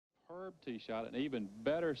superb tee shot, an even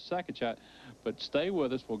better second shot. But stay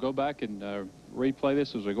with us. We'll go back and replay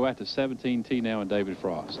this as we go out to 17 tee now and David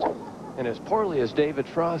Frost. And as poorly as David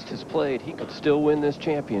Frost has played, he could still win this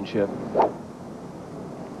championship.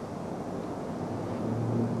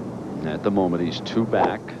 At the moment, he's 2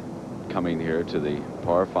 back, coming here to the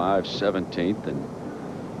par 5 17th.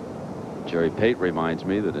 And Jerry Pate reminds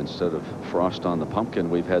me that instead of frost on the pumpkin,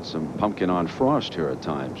 we've had some pumpkin on frost here at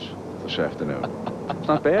times this afternoon. It's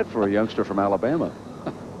not bad for a youngster from Alabama.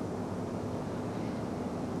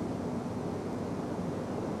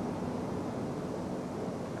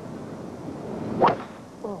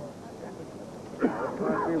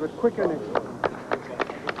 We were quicker next time.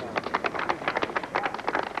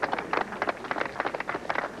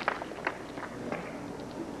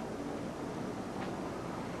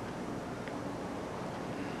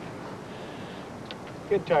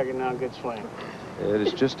 Good target now, good swing. It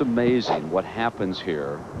is just amazing what happens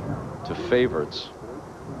here to favorites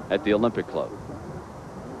at the Olympic Club.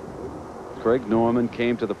 Craig Norman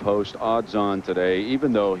came to the post odds on today,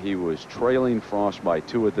 even though he was trailing Frost by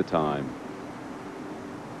 2 at the time.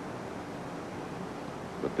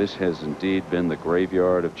 But this has indeed been the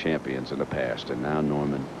graveyard of champions in the past, and now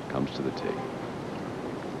Norman comes to the tee.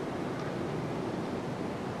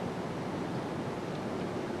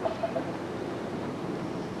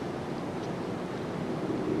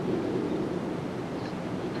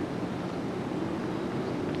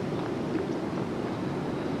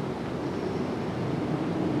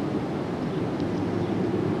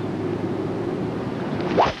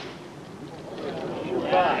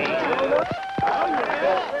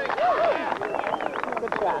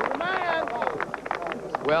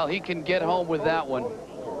 Well, he can get home with that one.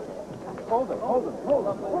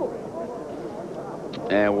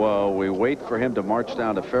 And while we wait for him to march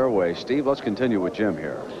down to fairway, Steve, let's continue with Jim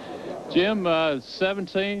here. Jim,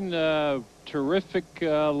 17, terrific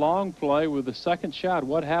long play with the second shot.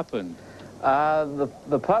 What happened?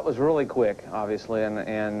 The putt was really quick, obviously,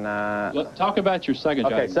 and talk about your second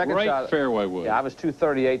shot. Second Great shot, fairway wood. Yeah, I was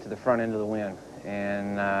 238 to the front end of the wind,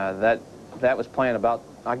 and that was playing about,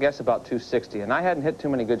 I guess, about 260. And I hadn't hit too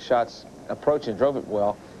many good shots approaching, drove it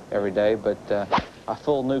well every day, but I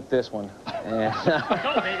full nuked this one, and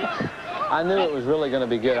I knew it was really going to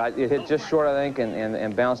be good. It hit just short, I think,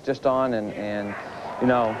 and bounced just on, and you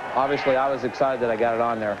know, obviously I was excited that I got it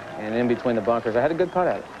on there, and in between the bunkers, I had a good putt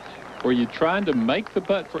at it. Were you trying to make the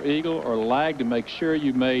putt for eagle or lag to make sure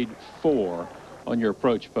you made 4 on your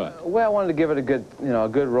approach putt? Well, I wanted to give it a good, a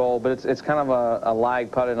good roll, but it's kind of a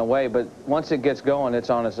lag putt in a way. But once it gets going, it's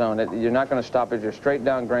on its own. You're not going to stop it. You're straight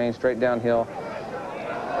down green, straight downhill.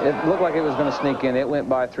 It looked like it was going to sneak in. It went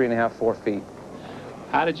by 3.5, 4 feet.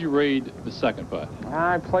 How did you read the second putt?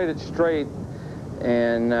 I played it straight,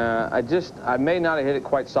 and I may not have hit it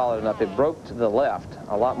quite solid enough. It broke to the left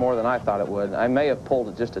a lot more than I thought it would. I may have pulled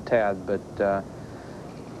it just a tad, but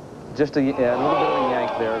just a little bit of a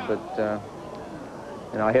yank there. But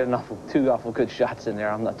I hit two awful good shots in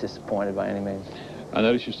there. I'm not disappointed by any means. I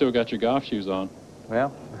noticed you still got your golf shoes on.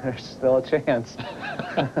 Well, there's still a chance.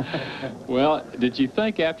 Well, did you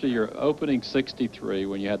think after your opening 63,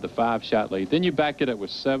 when you had the 5-shot lead, then you backed it up with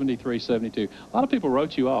 73, 72? A lot of people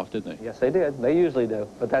wrote you off, didn't they? Yes, they did. They usually do.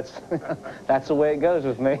 But that's the way it goes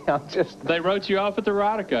with me. They wrote you off at the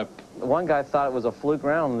Ryder Cup. One guy thought it was a fluke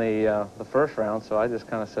round the first round, so I just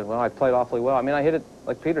kind of said, well, I played awfully well. I mean, I hit it,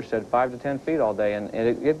 like Peter said, 5 to 10 feet all day, and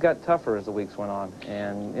it got tougher as the weeks went on.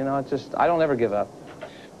 And, I don't ever give up.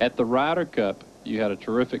 At the Ryder Cup, you had a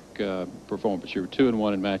terrific performance. You were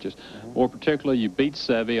 2-1 in matches. More particularly, you beat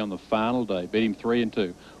Seve on the final day, beat him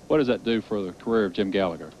 3-2. What does that do for the career of Jim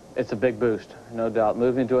Gallagher? It's a big boost, no doubt.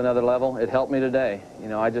 Moving to another level, it helped me today.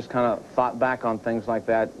 I just kind of thought back on things like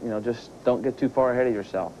that. Just don't get too far ahead of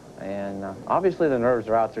yourself. And obviously the nerves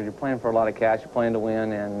are out there. You're playing for a lot of cash. You're playing to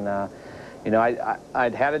win. And,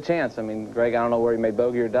 I'd had a chance. I mean, Greg, I don't know where he made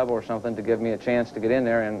bogey or double or something to give me a chance to get in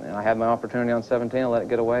there. And I had my opportunity on 17 and let it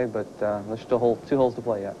get away. But there's still 2 holes to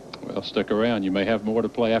play yet. Well, stick around. You may have more to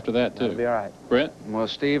play after that, too. That'll be all right. Brent? Well,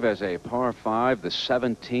 Steve, as a par 5, the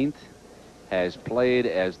 17th has played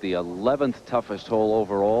as the 11th toughest hole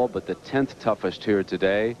overall, but the 10th toughest here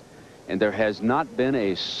today. And there has not been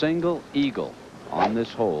a single eagle on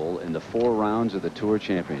this hole in the 4 rounds of the Tour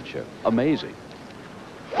Championship. Amazing.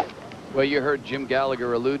 Well, you heard Jim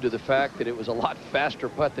Gallagher allude to the fact that it was a lot faster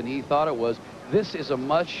putt than he thought it was. This is a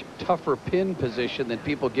much tougher pin position than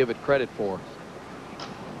people give it credit for.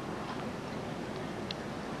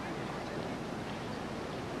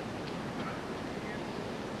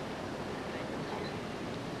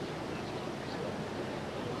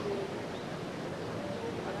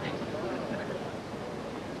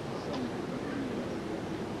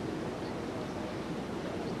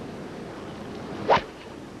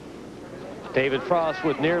 David Frost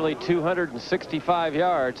with nearly 265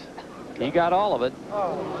 yards. He got all of it.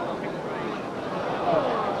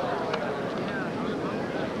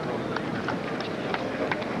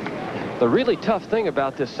 The really tough thing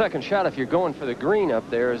about this second shot, if you're going for the green up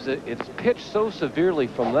there, is that it's pitched so severely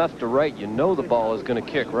from left to right, you know the ball is going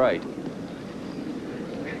to kick right.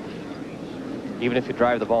 Even if you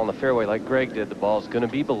drive the ball in the fairway like Greg did, the ball is going to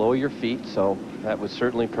be below your feet, so that would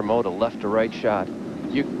certainly promote a left to right shot.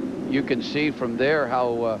 You can see from there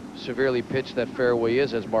how severely pitched that fairway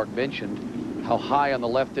is, as Mark mentioned, how high on the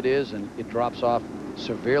left it is, and it drops off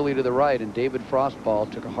severely to the right, and David Frost's ball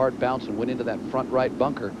took a hard bounce and went into that front right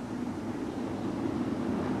bunker.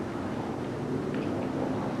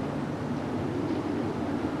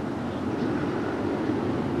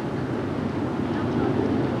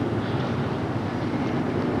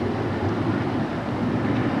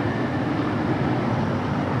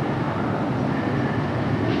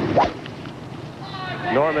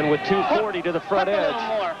 Norman with 240 to the front edge. A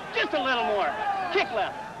little more. Just a little more. Kick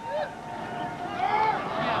left.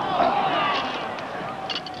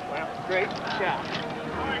 Well, great shot.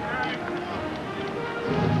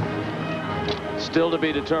 Still to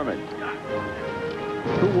be determined.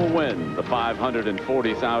 Who will win the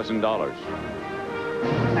 $540,000?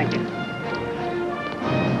 Thank you.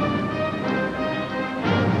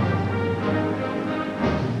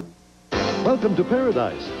 Welcome to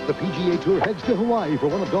paradise. The PGA Tour heads to Hawaii for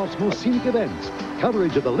one of golf's most scenic events.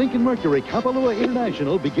 Coverage of the Lincoln Mercury Kapalua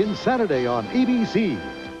International begins Saturday on ABC.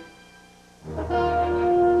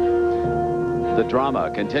 The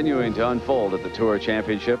drama continuing to unfold at the Tour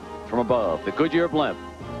Championship from above. The Goodyear Blimp.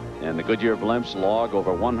 And the Goodyear Blimps log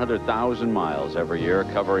over 100,000 miles every year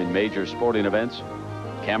covering major sporting events.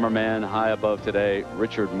 Cameraman high above today,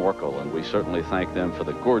 Richard Morkel, and we certainly thank them for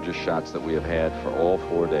the gorgeous shots that we have had for all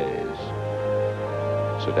 4 days.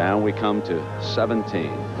 So down we come to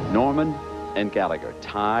 17. Norman and Gallagher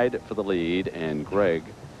tied for the lead, and Greg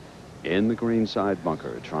in the greenside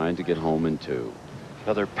bunker trying to get home in 2.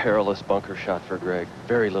 Another perilous bunker shot for Greg.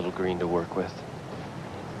 Very little green to work with.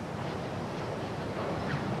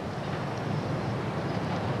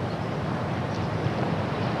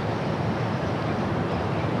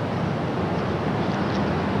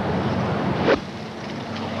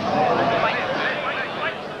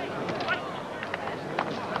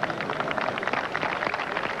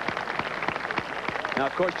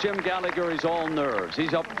 Of course, Jim Gallagher is all nerves.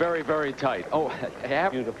 He's up very, very tight. Oh,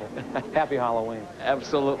 Beautiful. Happy Halloween.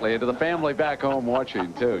 Absolutely. And to the family back home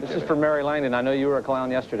watching, too. This is for Mary Langdon. I know you were a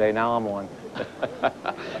clown yesterday. Now I'm one.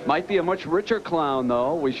 Might be a much richer clown,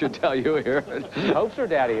 though, we should tell you here. Hopes her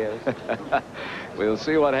daddy is. We'll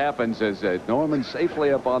see what happens as Norman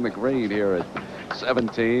safely up on the green here at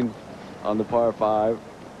 17 on the par 5.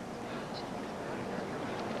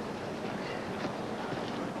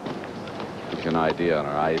 An idea on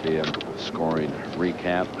our IBM scoring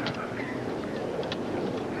recap.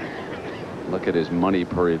 Look at his money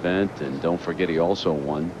per event, and don't forget he also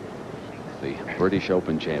won the British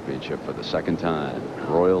Open Championship for the 2nd time.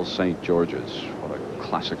 Royal St. George's. What a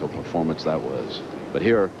classical performance that was. But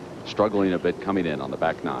here, struggling a bit coming in on the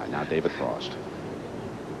back 9. Now David Frost.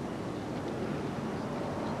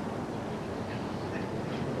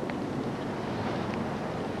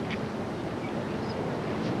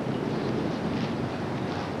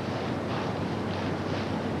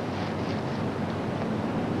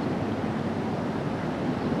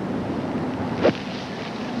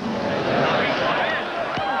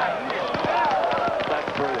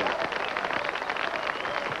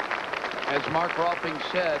 Mark Rolfing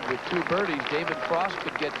said, with 2 birdies, David Frost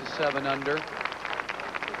could get to 7 under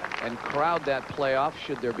and crowd that playoff,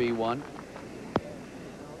 should there be one.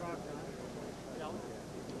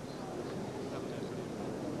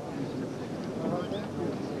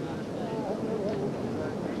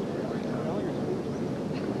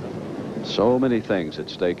 So many things at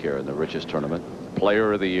stake here in the richest tournament.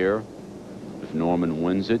 Player of the year. If Norman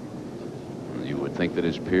wins it, you would think that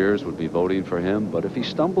his peers would be voting for him, but if he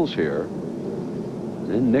stumbles here,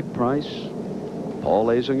 then Nick Price, Paul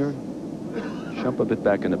Azinger jump a bit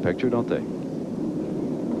back in the picture, don't they?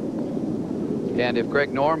 And if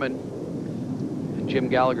Greg Norman and Jim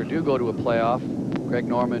Gallagher do go to a playoff, Greg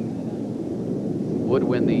Norman would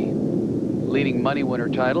win the leading money winner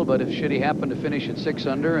title, but if should he happen to finish at 6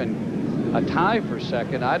 under and a tie for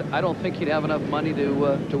 2nd, I don't think he'd have enough money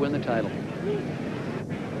to win the title.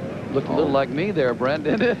 Looked a little like me there, Brent,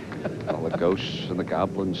 didn't it? All the ghosts and the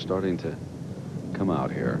goblins starting to come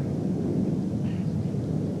out here.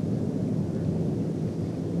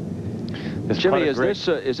 Jimmy,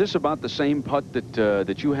 is this about the same putt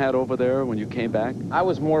that you had over there when you came back? I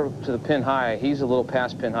was more to the pin high. He's a little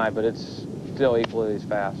past pin high, but it's still equally as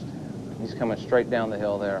fast. He's coming straight down the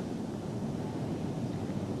hill there.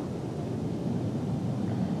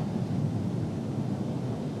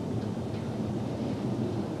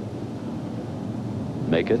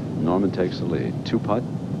 Make it. Norman takes the lead. 2 putt.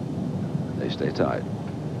 They stay tied.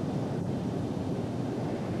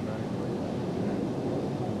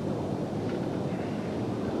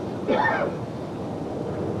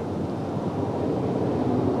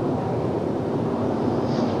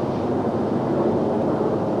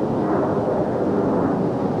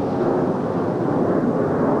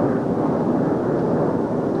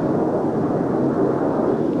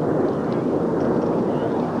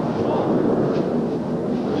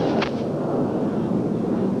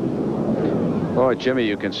 Jimmy,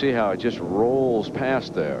 you can see how it just rolls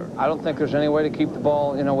past there. I don't think there's any way to keep the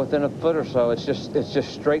ball, you know, within a foot or so. It's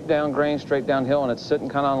just straight down grain, straight downhill, and it's sitting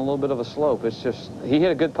kind of on a little bit of a slope. It's just, he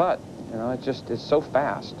hit a good putt. You know, it's so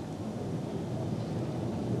fast.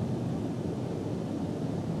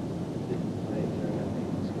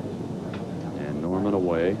 And Norman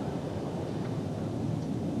away.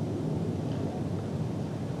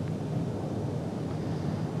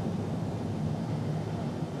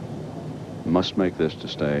 Must make this to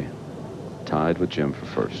stay tied with Jim for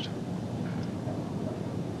first.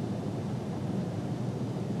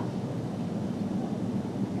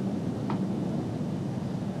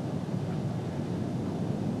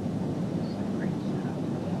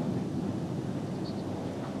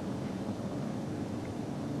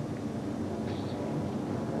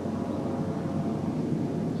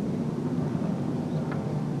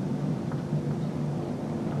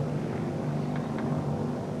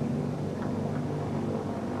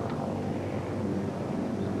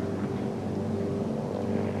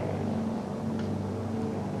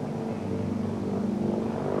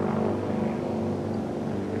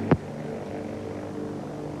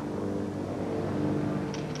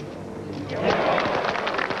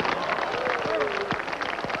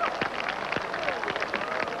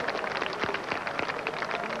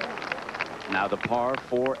 Now the par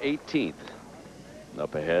 4 18th.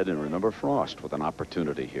 Up ahead, and remember Frost with an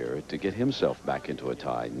opportunity here to get himself back into a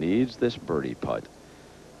tie. Needs this birdie putt.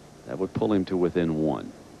 That would pull him to within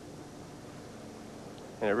 1.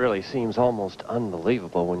 And it really seems almost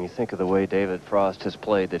unbelievable when you think of the way David Frost has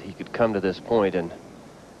played, that he could come to this point and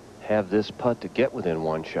have this putt to get within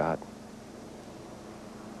 1 shot.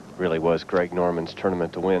 It really was Greg Norman's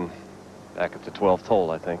tournament to win back at the 12th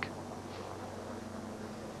hole, I think.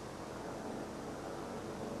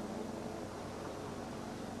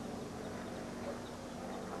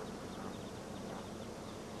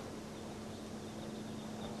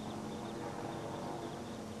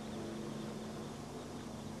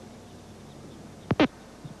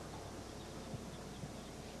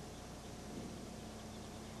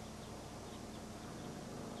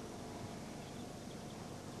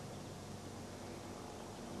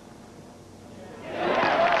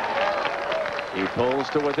 He pulls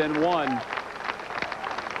to within 1.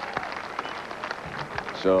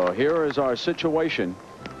 So here is our situation.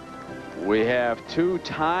 We have 2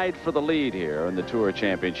 tied for the lead here in the Tour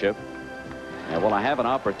Championship. And while I have an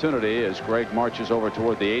opportunity as Greg marches over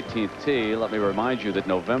toward the 18th tee, let me remind you that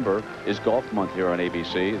November is golf month here on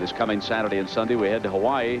ABC. This coming Saturday and Sunday, we head to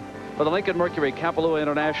Hawaii for the Lincoln Mercury Kapalua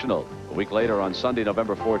International. A week later, on Sunday,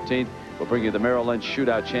 November 14th, we'll bring you the Merrill Lynch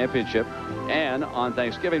Shootout Championship. And on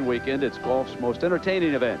Thanksgiving weekend, it's golf's most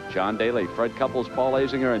entertaining event. John Daly, Fred Couples, Paul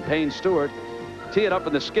Azinger, and Payne Stewart tee it up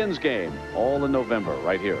in the Skins game, all in November,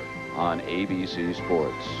 right here on ABC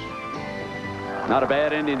Sports. Not a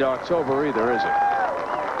bad ending to October either, is it?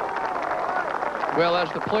 Well,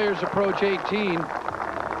 as the players approach 18,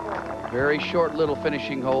 very short little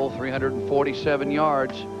finishing hole, 347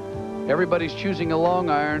 yards. Everybody's choosing a long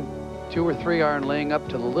iron, 2 or 3 iron, laying up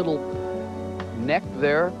to the little neck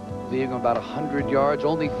there, leaving about 100 yards.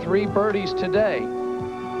 Only 3 birdies today.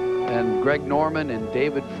 And Greg Norman and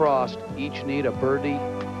David Frost each need a birdie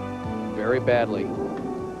very badly.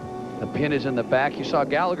 The pin is in the back. You saw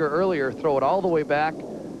Gallagher earlier throw it all the way back,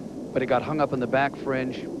 but it got hung up in the back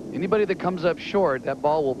fringe. Anybody that comes up short, that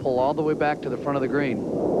ball will pull all the way back to the front of the green.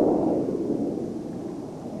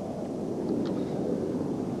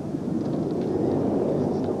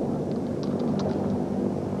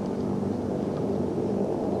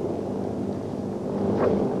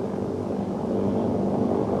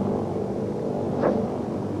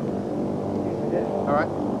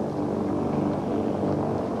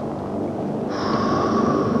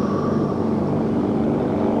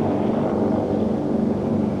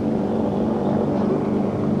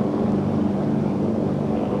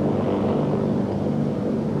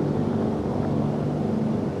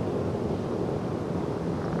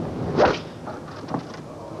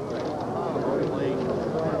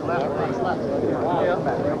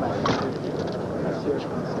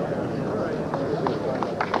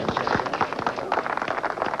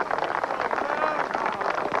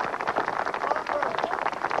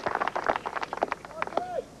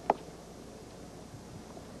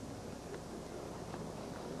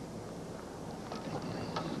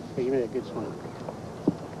 Hey, give me that good swing.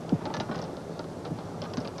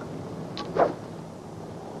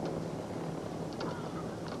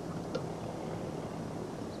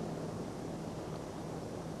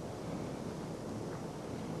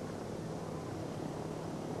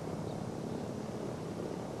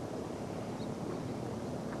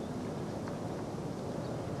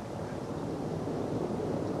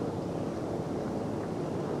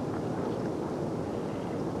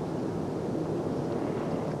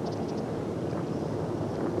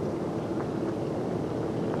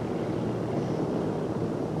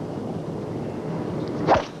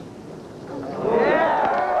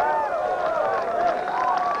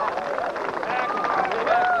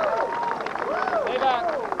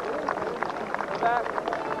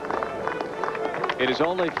 It is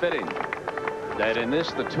only fitting that in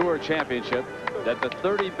this, the Tour Championship, that the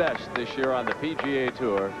 30 best this year on the PGA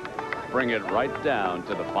Tour bring it right down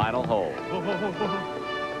to the final hole.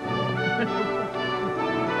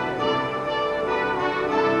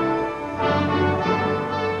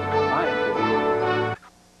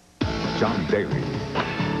 John Daly,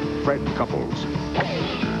 Fred Couples,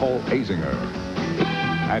 Paul Azinger,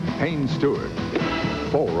 and Payne Stewart.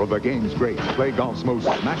 4 of the game's greats play golf's most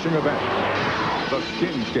smashing event. The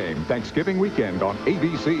Skins Game, Thanksgiving weekend on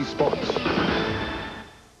ABC Sports.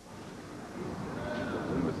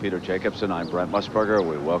 With Peter Jacobsen, I'm Brent Musburger.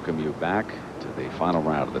 We welcome you back to the final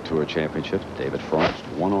round of the Tour Championship. David Frost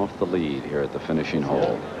one off the lead here at the finishing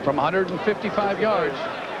hole. From 155 yards.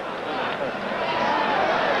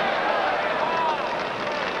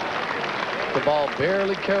 The ball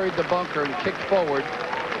barely carried the bunker and kicked forward.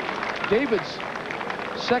 David's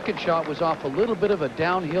second shot was off a little bit of a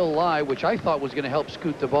downhill lie, which I thought was going to help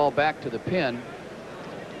scoot the ball back to the pin.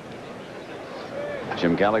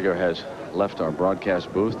 Jim Gallagher has left our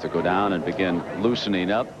broadcast booth to go down and begin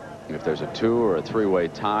loosening up. If there's a 2- or a 3-way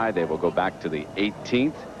tie, they will go back to the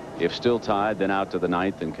 18th. If still tied, then out to the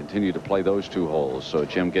 9th and continue to play those 2 holes. So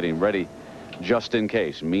Jim getting ready just in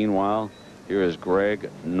case. Meanwhile, here is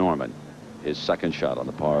Greg Norman. His second shot on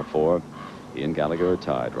the par 4. He and Gallagher are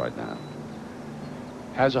tied right now.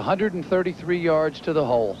 Has 133 yards to the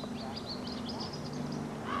hole.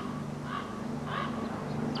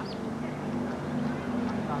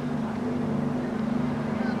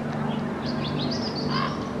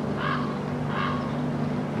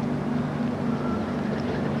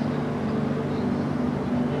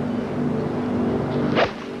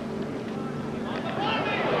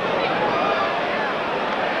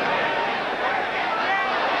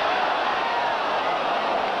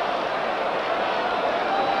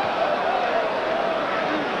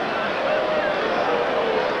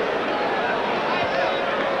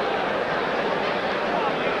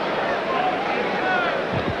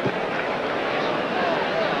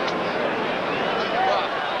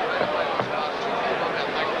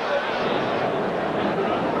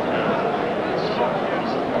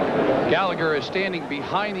 Gallagher is standing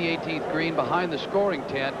behind the 18th green, behind the scoring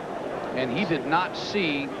tent, and he did not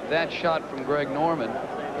see that shot from Greg Norman.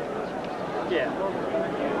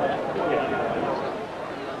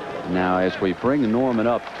 Now, as we bring Norman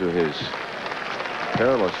up to his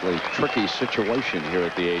perilously tricky situation here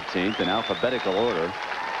at the 18th in alphabetical order,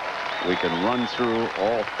 we can run through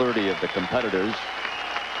all 30 of the competitors.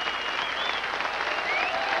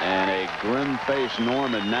 And a grim-faced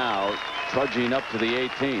Norman now trudging up to the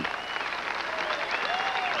 18th.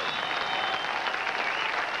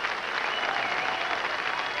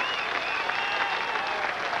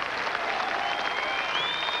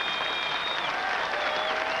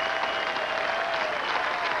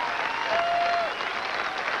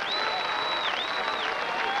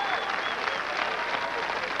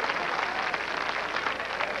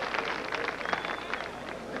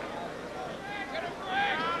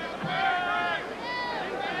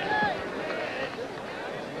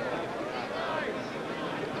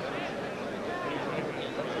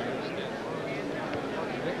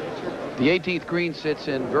 The 18th green sits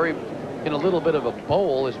in a little bit of a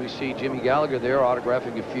bowl as we see Jimmy Gallagher there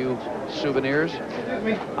autographing a few souvenirs.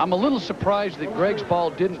 I'm a little surprised that Greg's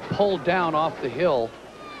ball didn't pull down off the hill.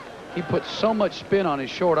 He put so much spin on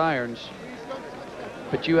his short irons,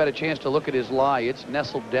 but you had a chance to look at his lie. It's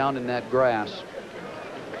nestled down in that grass.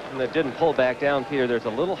 and it didn't pull back down, Peter. There's a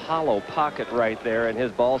little hollow pocket right there, and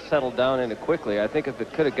his ball settled down in it quickly. I think if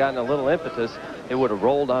it could have gotten a little impetus, it would have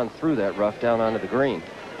rolled on through that rough down onto the green.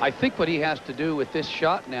 I think what he has to do with this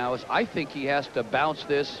shot now is I think he has to bounce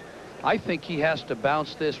this. I think he has to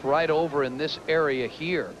bounce this right over in this area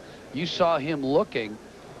here. You saw him looking.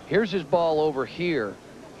 Here's his ball over here.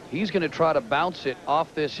 He's going to try to bounce it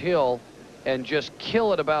off this hill and just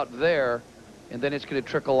kill it about there, and then it's going to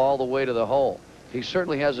trickle all the way to the hole. He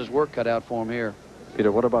certainly has his work cut out for him here.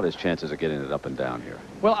 Peter, what about his chances of getting it up and down here?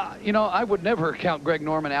 Well, you know, I would never count Greg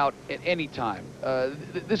Norman out at any time.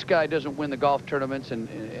 This guy doesn't win the golf tournaments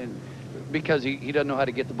and because he doesn't know how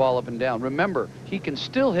to get the ball up and down. Remember, he can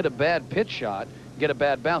still hit a bad pitch shot, get a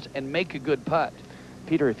bad bounce, and make a good putt.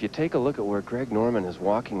 Peter, if you take a look at where Greg Norman is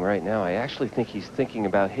walking right now, I actually think he's thinking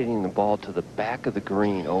about hitting the ball to the back of the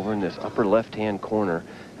green over in this upper left-hand corner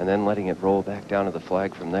and then letting it roll back down to the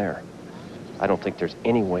flag from there. I don't think there's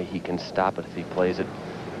any way he can stop it if he plays it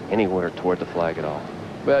anywhere toward the flag at all.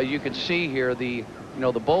 Well, you can see here the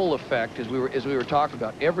bowl effect as we were talking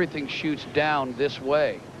about. Everything shoots down this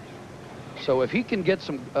way. So if he can get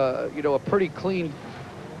some, a pretty clean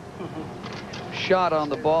shot on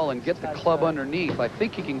the ball and get the club underneath, I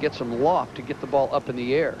think he can get some loft to get the ball up in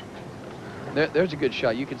the air. There's a good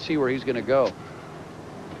shot. You can see where he's going to go.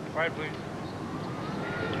 Quiet, please.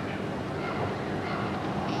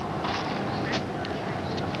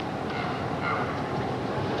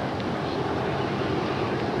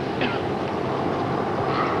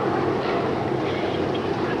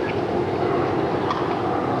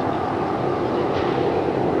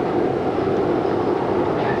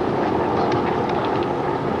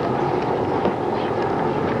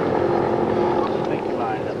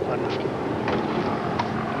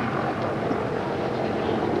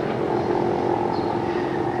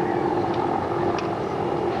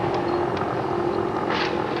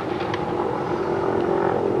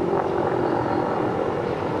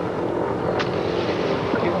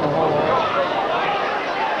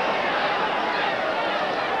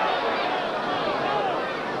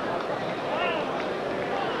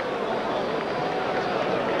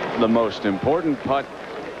 The most important putt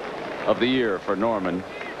of the year for Norman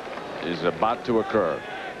is about to occur.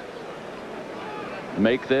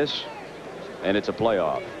 Make this, and it's a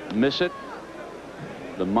playoff. Miss it,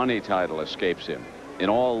 the money title escapes him. In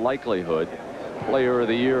all likelihood, Player of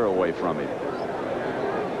the Year away from him.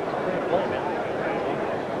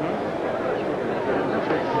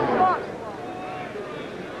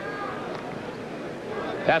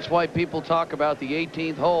 That's why people talk about the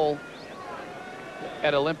 18th hole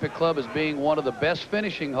at Olympic Club as being one of the best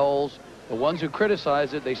finishing holes. The ones who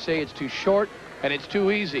criticize it, they say it's too short and it's too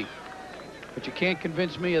easy. But you can't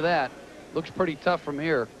convince me of that. Looks pretty tough from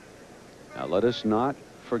here. Now let us not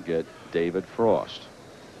forget David Frost.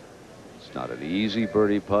 It's not an easy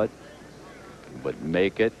birdie putt, but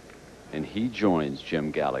make it, and he joins Jim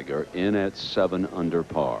Gallagher in at 7 under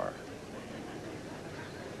par.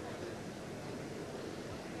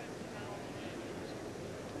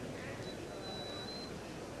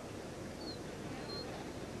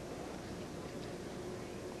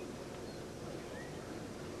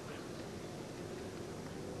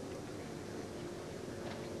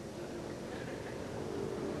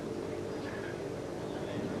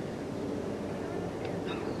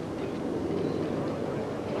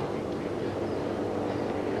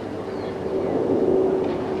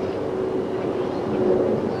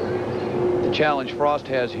 Challenge Frost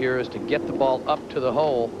has here is to get the ball up to the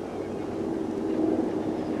hole.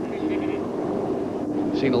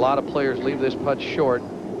 Seen a lot of players leave this putt short.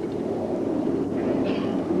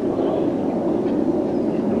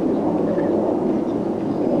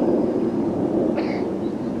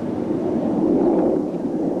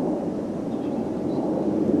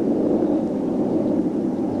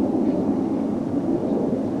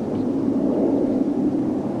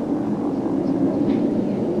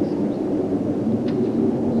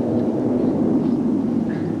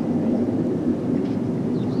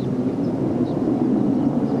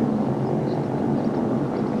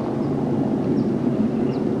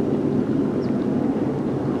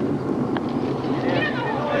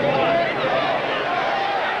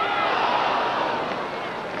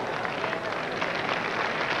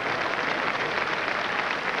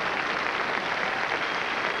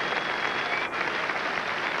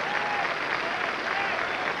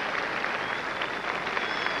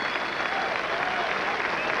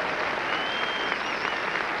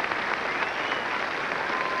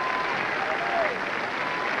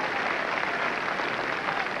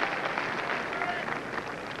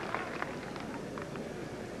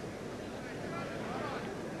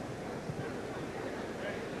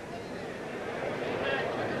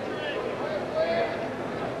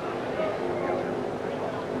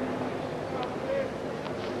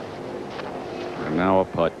 Now a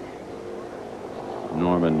putt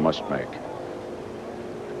Norman must make.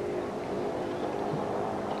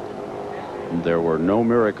 There were no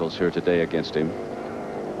miracles here today against him.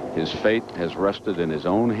 His fate has rested in his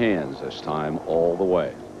own hands this time all the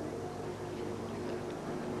way.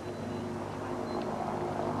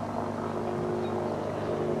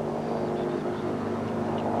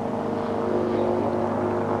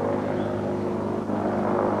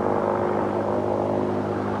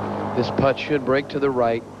 This putt should break to the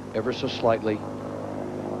right ever so slightly.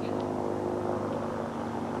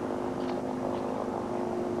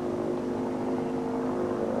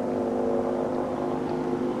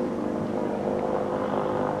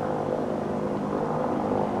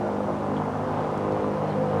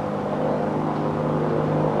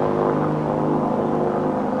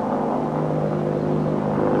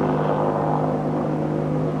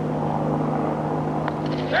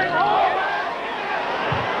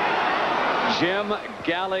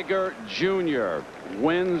 Gallagher Jr.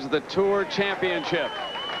 wins the Tour Championship.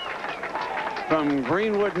 From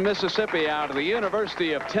Greenwood, Mississippi, out of the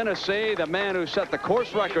University of Tennessee, the man who set the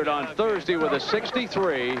course record on Thursday with a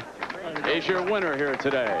 63 is your winner here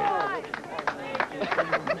today.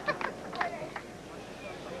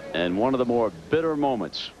 And one of the more bitter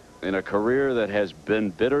moments in a career that has been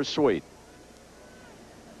bittersweet.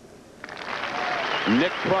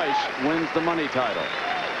 Nick Price wins the money title.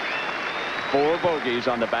 4 bogeys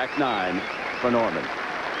on the back 9 for Norman.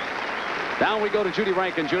 Down we go to Judy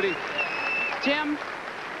Rankin. Judy. Jim,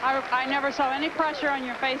 I never saw any pressure on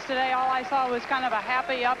your face today. All I saw was kind of a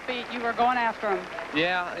happy, upbeat. You were going after him.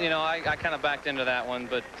 Yeah, you know, I kind of backed into that one,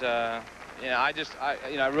 but yeah,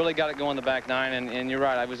 I really got it going the back 9, and you're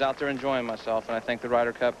right. I was out there enjoying myself, and I think the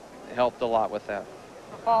Ryder Cup helped a lot with that.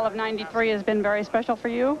 The fall of '93 has been very special for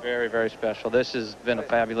you. Very, very special. This has been a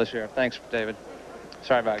fabulous year. Thanks, David.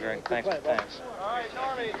 Sorry about it, Greg. Thanks.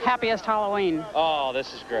 Happiest Halloween. Oh,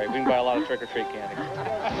 this is great. We can buy a lot of trick-or-treat candy.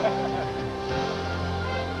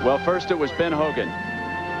 Well, first it was Ben Hogan.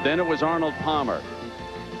 Then it was Arnold Palmer,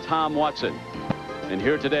 Tom Watson. And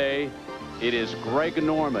here today, it is Greg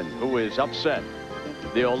Norman who is upset.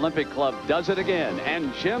 The Olympic Club does it again.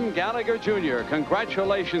 And Jim Gallagher Jr.,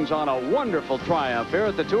 congratulations on a wonderful triumph here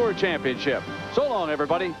at the Tour Championship. So long,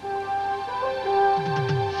 everybody.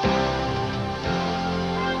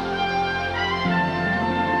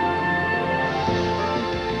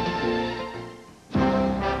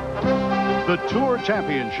 The Tour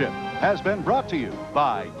Championship has been brought to you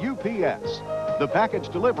by UPS, the package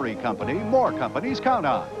delivery company more companies count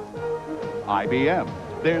on. IBM,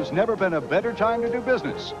 there's never been a better time to do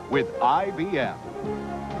business with IBM.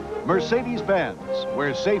 Mercedes-Benz,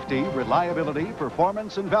 where safety, reliability,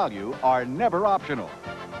 performance, and value are never optional.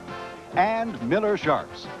 And Miller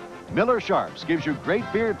Sharps. Miller Sharps gives you great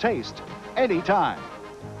beer taste anytime.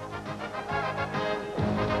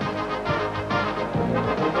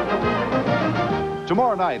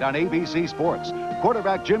 Tomorrow night on ABC Sports,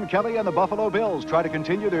 quarterback Jim Kelly and the Buffalo Bills try to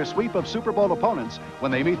continue their sweep of Super Bowl opponents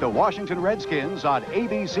when they meet the Washington Redskins on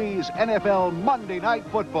ABC's NFL Monday Night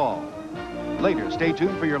Football. Later, stay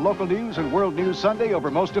tuned for your local news and World News Sunday over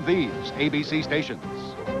most of these ABC stations.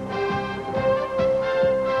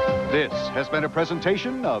 This has been a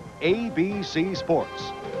presentation of ABC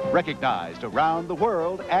Sports, recognized around the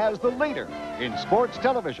world as the leader in sports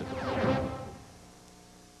television.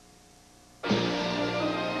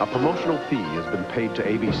 A promotional fee has been paid to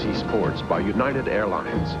ABC Sports by United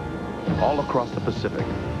Airlines. All across the Pacific,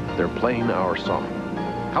 they're playing our song.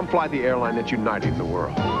 Come fly the airline that's uniting the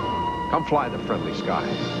world. Come fly the friendly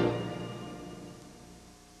skies.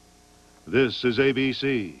 This is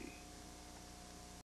ABC.